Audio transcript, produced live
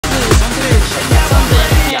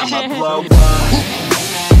I'ma blow up.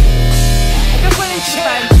 Just went into the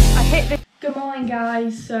fence. I hit the... Good morning,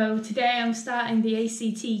 guys. So today I'm starting the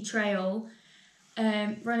ACT trail.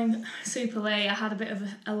 Running super late. I had a bit of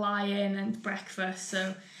a lie-in and breakfast,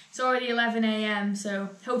 so it's already 11 AM, so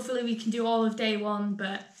hopefully we can do all of day one,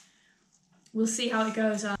 but we'll see how it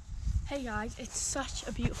goes on. Hey guys, it's such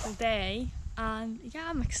a beautiful day, and yeah,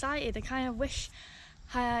 I'm excited. I kind of wish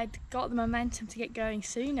I had got the momentum to get going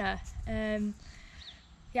sooner.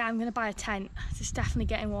 Yeah, I'm gonna buy a tent. It's definitely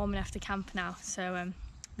getting warm enough to camp now, so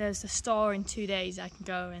there's a store in 2 days I can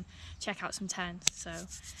go and check out some tents, so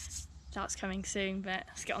that's coming soon, but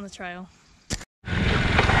let's get on the trail.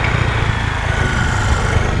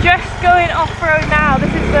 Just going off-road now,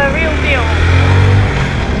 this is the real deal.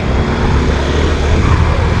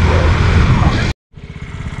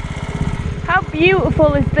 How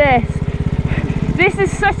beautiful is this? This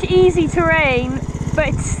is such easy terrain, but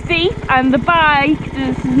it's steep, and the bike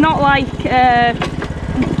does not like it.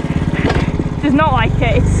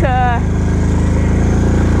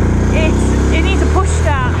 It needs a push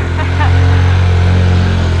start.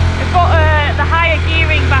 I've got the higher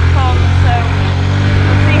gearing back on, so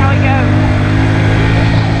we'll see how it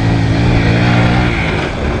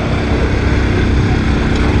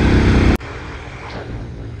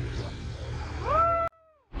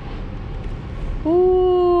goes.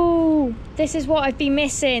 Ooh, this is what I've been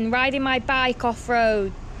missing, riding my bike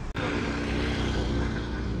off-road.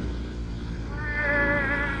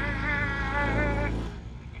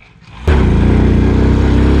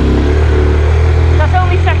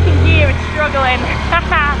 Struggling.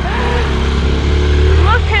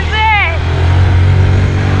 Look at this!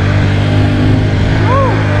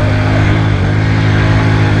 Ooh.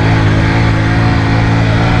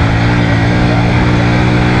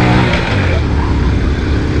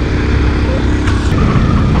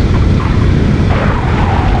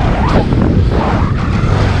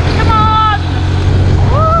 Come on!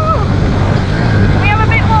 Woo. We have a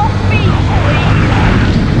bit more speed, please.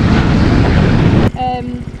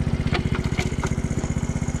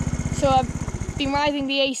 So I've been riding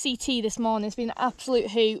the ACT this morning. It's been an absolute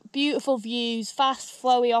hoot. Beautiful views, fast,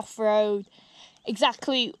 flowy off-road.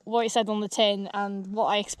 Exactly what it said on the tin and what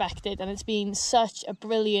I expected. And it's been such a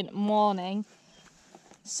brilliant morning.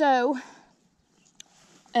 So,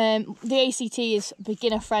 the ACT is a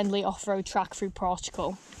beginner-friendly off-road track through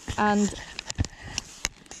Portugal. And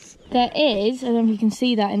there is, I don't know if you can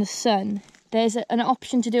see that in the sun, there's an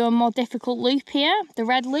option to do a more difficult loop here, the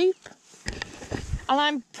red loop. And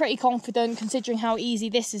I'm pretty confident, considering how easy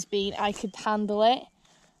this has been, I could handle it.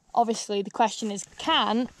 Obviously, the question is,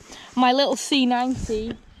 can my little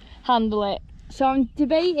C90 handle it? So I'm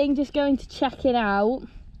debating just going to check it out.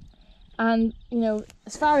 And, you know,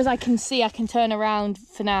 as far as I can see, I can turn around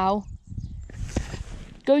for now.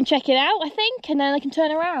 Go and check it out, I think, and then I can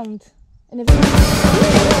turn around. And if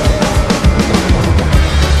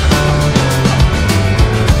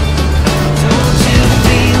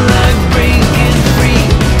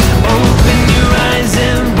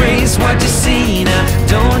embrace what you see now.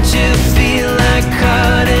 Don't you feel like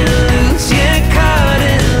cutting loose? Yeah,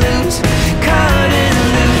 cutting loose, cutting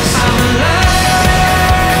loose. I'm alive,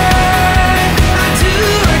 I do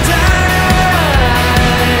or die.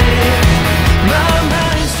 My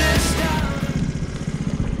mind's just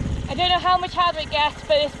I don't know how much harder it gets,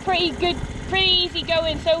 but it's pretty good, pretty easy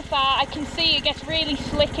going so far. I can see it gets really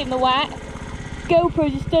slick in the wet. GoPro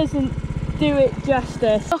just doesn't do it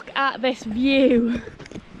justice. Look at this view.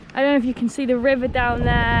 I don't know if you can see the river down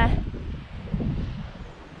there.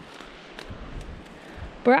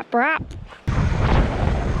 Brap brap.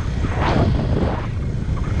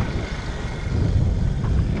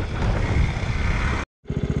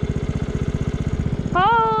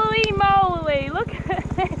 Holy moly, look at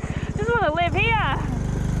this. I just want to live here.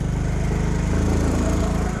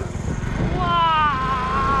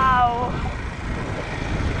 Wow.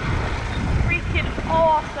 Freaking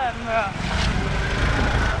awesome.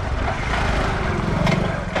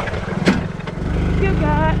 You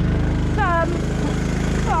got some.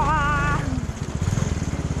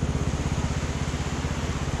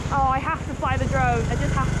 Oh, I have to fly the drone. I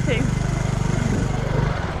just have to.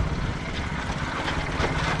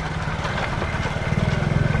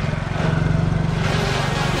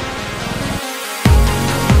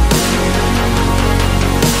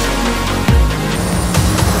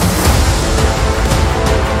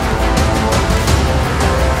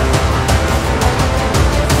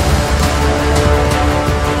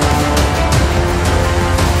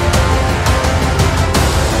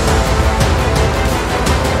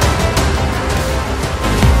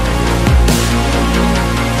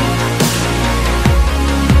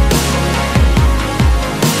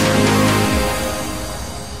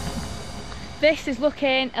 this is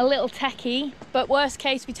looking a little techie, but worst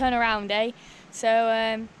case we turn around, eh? So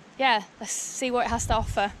yeah, let's see what it has to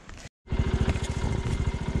offer.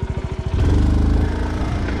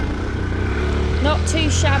 Not too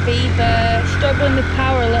shabby, but struggling with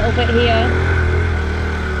power a little bit here.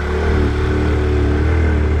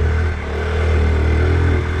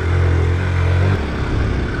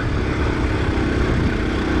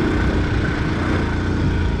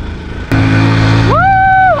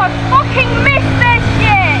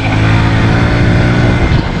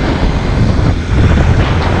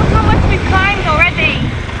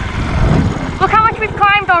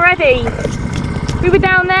 We were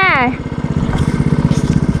down there.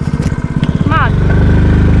 Man.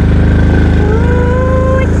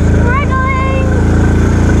 Ooh, it's struggling.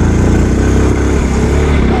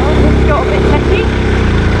 Oh, it's got a bit techy.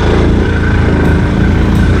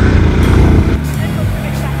 This looks a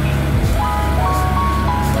bit techy.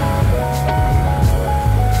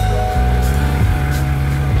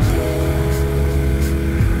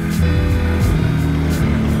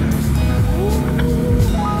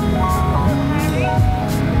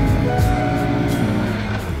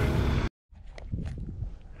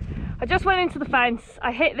 I just went into the fence.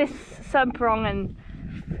 I hit this sumprong and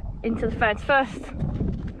into the fence. First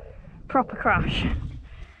proper crash.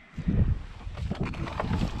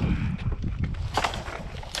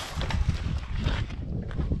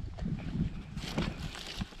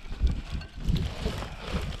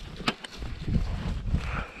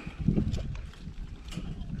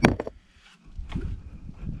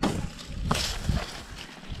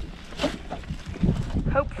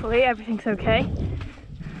 Hopefully everything's okay.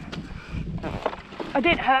 I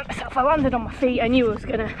didn't hurt myself, I landed on my feet, I knew it was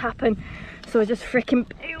going to happen, so I just freaking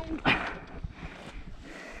bailed.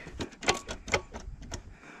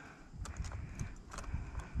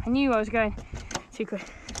 I knew I was going too quick,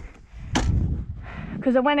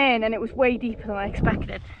 because I went in and it was way deeper than I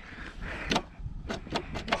expected,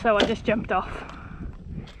 so I just jumped off.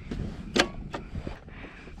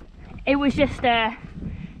 It was just a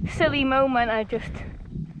silly moment, I just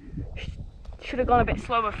should have gone a bit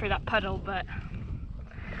slower through that puddle, but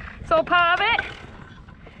it's all part of it.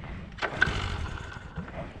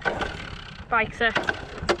 Bikes are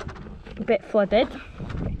a bit flooded.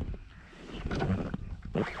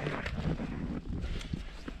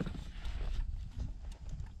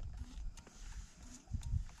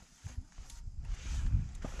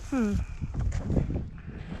 Whew.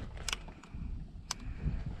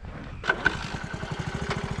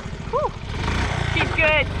 She's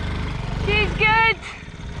good. She's good.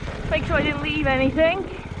 Make sure I didn't leave anything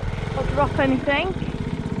or drop anything.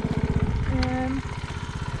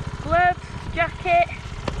 Gloves, jacket,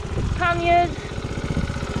 panniers,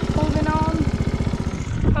 holding on.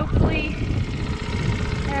 Hopefully,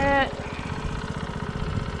 I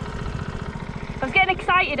was getting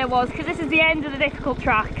excited. I was, because this is the end of the difficult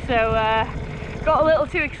track, so got a little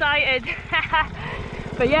too excited.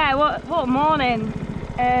 But yeah, what a morning.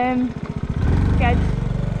 Yeah,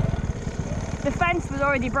 the fence was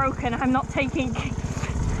already broken. I'm not taking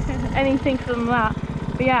anything from that.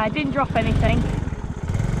 But yeah, I didn't drop anything.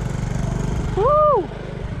 Woo!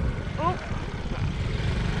 Oh.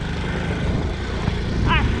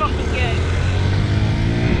 That's fucking good.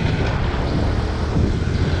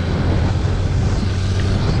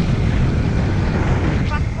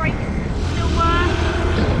 Back brakes still work.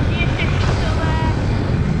 Gear shift is still there.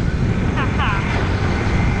 Haha.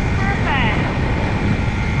 Perfect.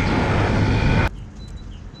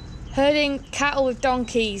 Herding cattle with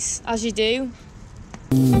donkeys, as you do.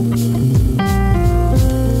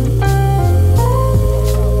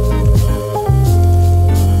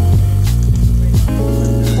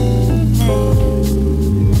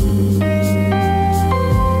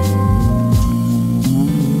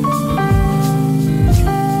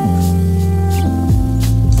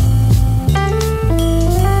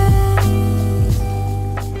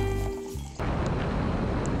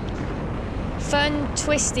 Fun,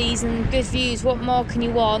 twisties and good views, what more can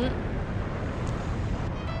you want?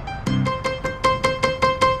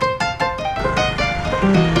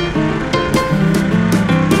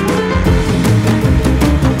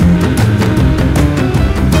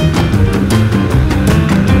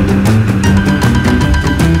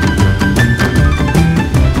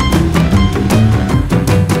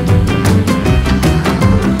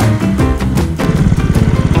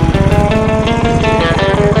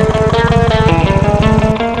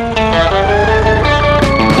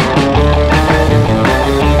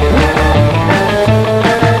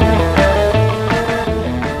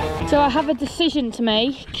 I have a decision to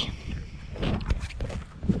make.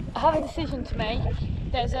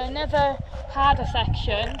 There's another harder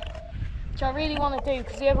section, which I really want to do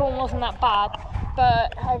because the other one wasn't that bad,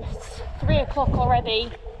 but it's 3 o'clock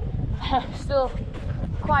already. I'm still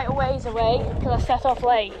quite a ways away because I set off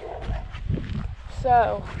late,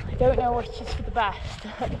 so I don't know which is for the best.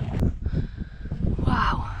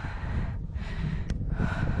 Wow.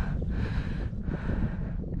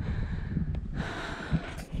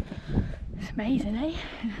 It's amazing, eh?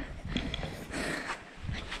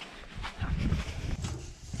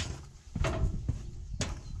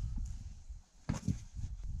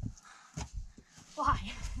 Why?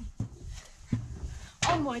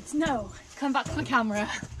 Onwards, no. Come back to the camera.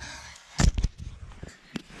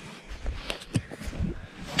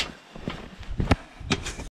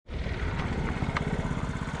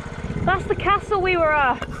 That's the castle we were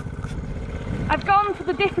at. I've gone for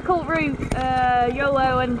the difficult route,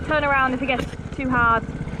 YOLO, and turn around if it gets too hard.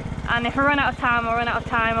 And if I run out of time, I'll run out of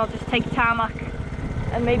time. I'll just take tarmac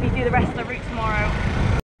and maybe do the rest of the route tomorrow.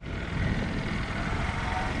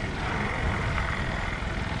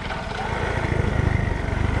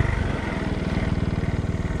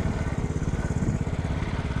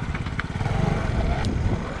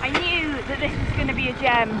 I knew that this was going to be a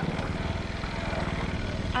gem,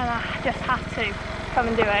 and I just had to come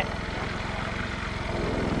and do it.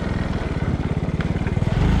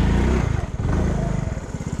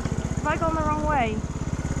 Have I gone the wrong way?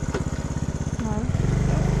 No.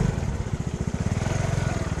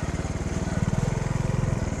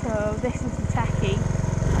 So this is the techie.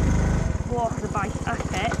 Walk the bike up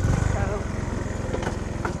it. So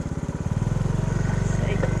let's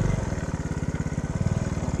see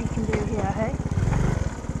what we can do here, hey?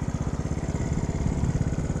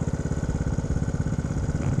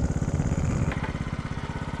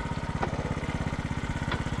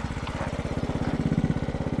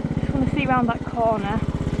 Around that corner,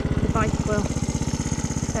 the bike will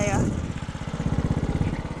stay up.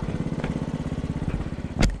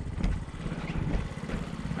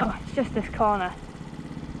 Oh, it's just this corner,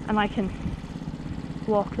 and I can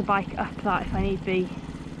walk the bike up that if I need be.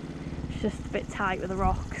 It's just a bit tight with the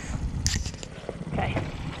rocks. Okay.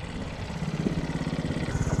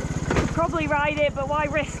 Probably ride it, but why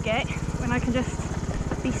risk it when I can just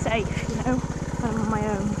be safe, you know, when I'm on my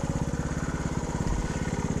own.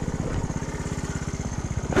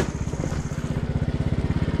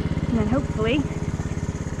 And then hopefully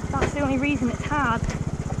that's the only reason it's hard.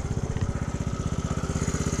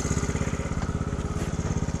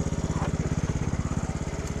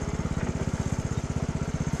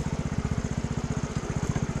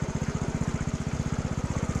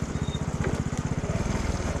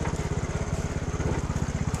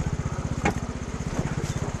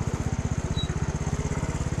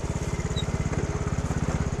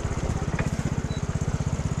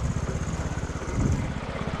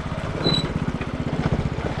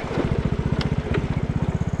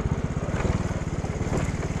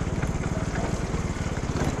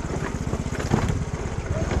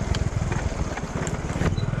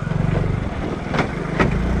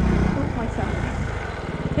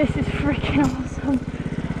 This is freaking awesome.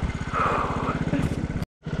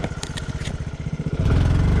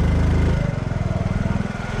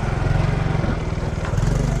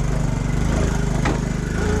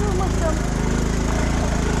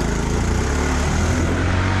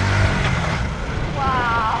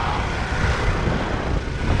 Wow.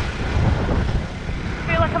 I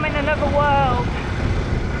feel like I'm in another world.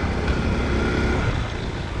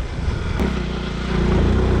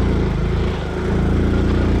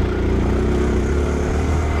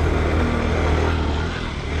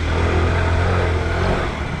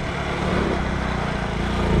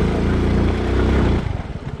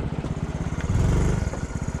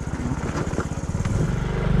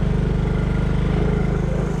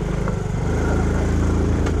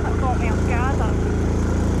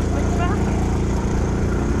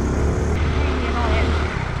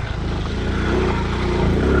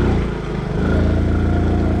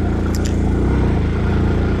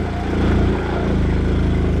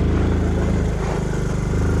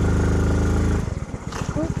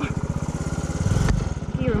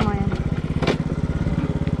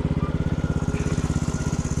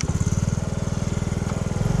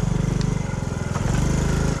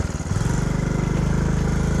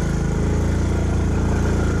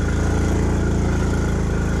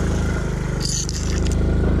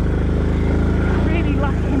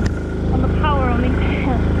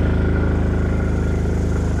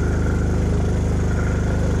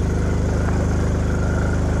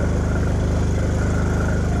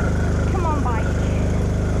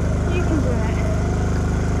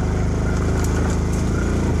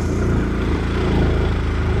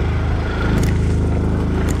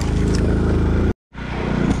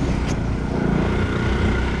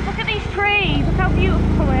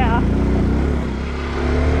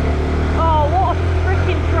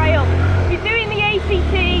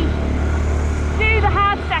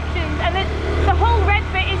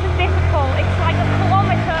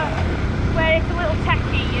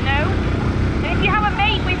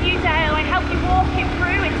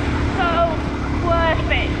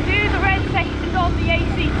 races on the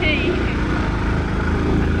ACT.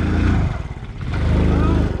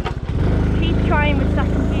 Keep trying with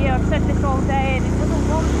second gear. I've said this all day and it doesn't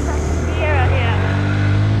want second gear here.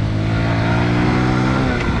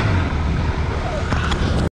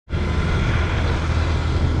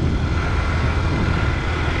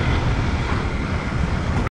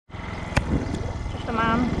 Just a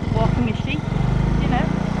man walking his sheep, you know,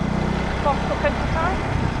 tropical countryside.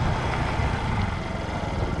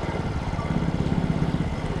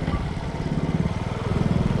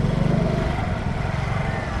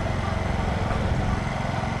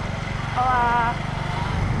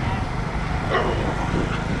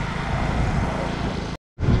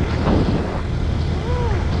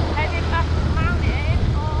 Heading back to the mountain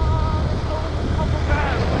on the golden cobble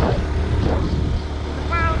road. The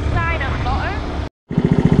brown sign at the bottom.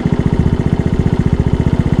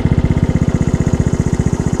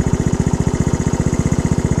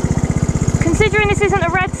 Considering this isn't a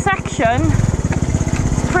red section,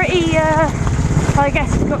 it's pretty, well, I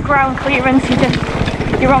guess you've got ground clearance,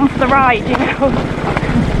 you're on for the ride, you know.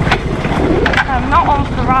 I'm not on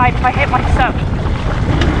for the ride if I hit myself.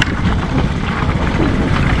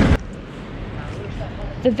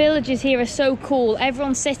 The villages here are so cool.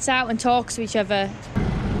 Everyone sits out and talks to each other.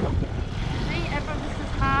 See, everyone just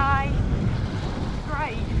says hi.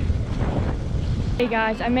 Great. Hey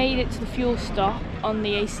guys, I made it to the fuel stop on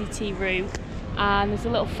the ACT route and there's a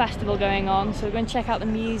little festival going on, so we're going to check out the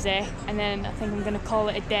music and then I think I'm going to call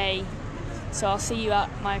it a day. So I'll see you at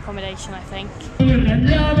my accommodation, I think. I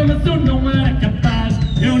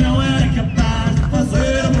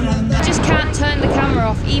just can't turn the camera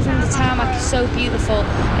off, even the tarmac is so beautiful.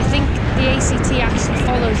 I think the ACT actually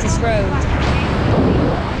follows this road.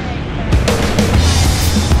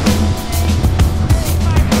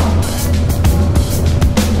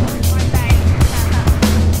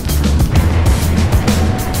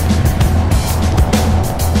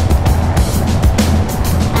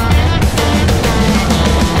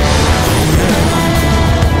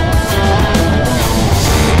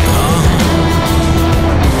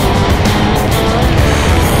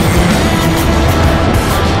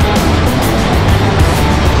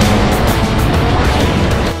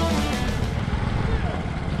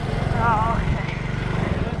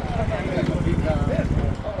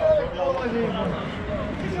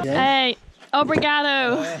 Hey,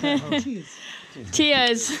 obrigado.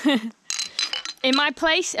 Cheers. In my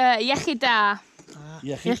place, Yechida.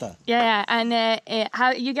 Yechida. Yeah, and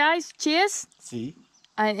how you guys? Cheers. Si.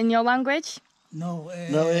 In your language? No,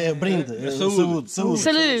 brinde. Saúde. Salud.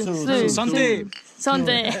 Santé.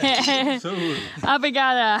 Santé.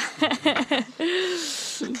 Obrigada.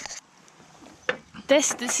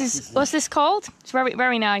 This is, what's this called? It's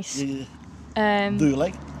very nice. Do you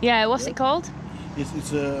like? Yeah, what's it called?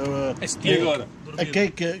 It's a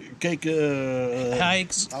cake.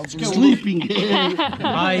 Hikes. Sleeping.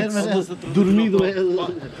 Dormido.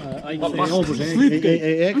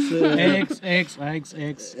 Eggs.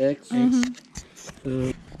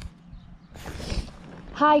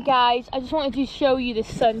 Hi guys, I just wanted to show you the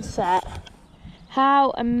sunset.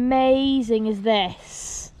 How amazing is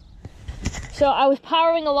this? So I was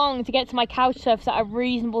powering along to get to my couch surfers at a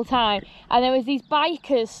reasonable time, and there was these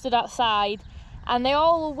bikers stood outside, and they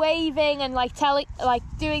all were waving and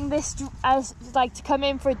doing this as like to come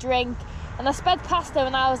in for a drink. And I sped past them,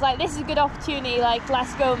 and I was like, "This is a good opportunity. Like,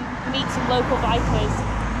 let's go meet some local bikers."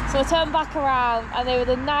 So I turned back around, and they were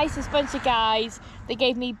the nicest bunch of guys. They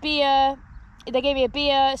gave me beer. They gave me a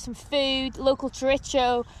beer, some food, local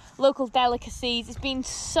chorizo, local delicacies. It's been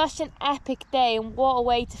such an epic day, and what a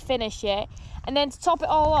way to finish it. And then to top it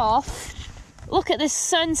all off, look at this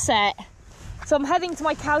sunset. So I'm heading to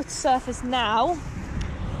my couch surfers now.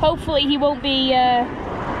 Hopefully he won't be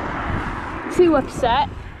too upset.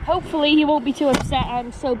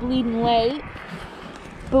 I'm so bleeding late.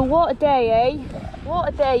 But what a day, eh? What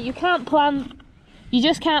a day. You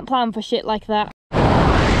just can't plan for shit like that.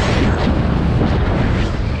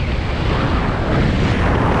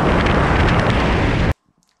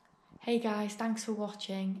 Hey guys, thanks for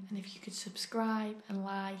watching, and if you could subscribe and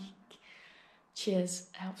like, cheers,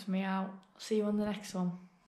 it helps me out. See you on the next one.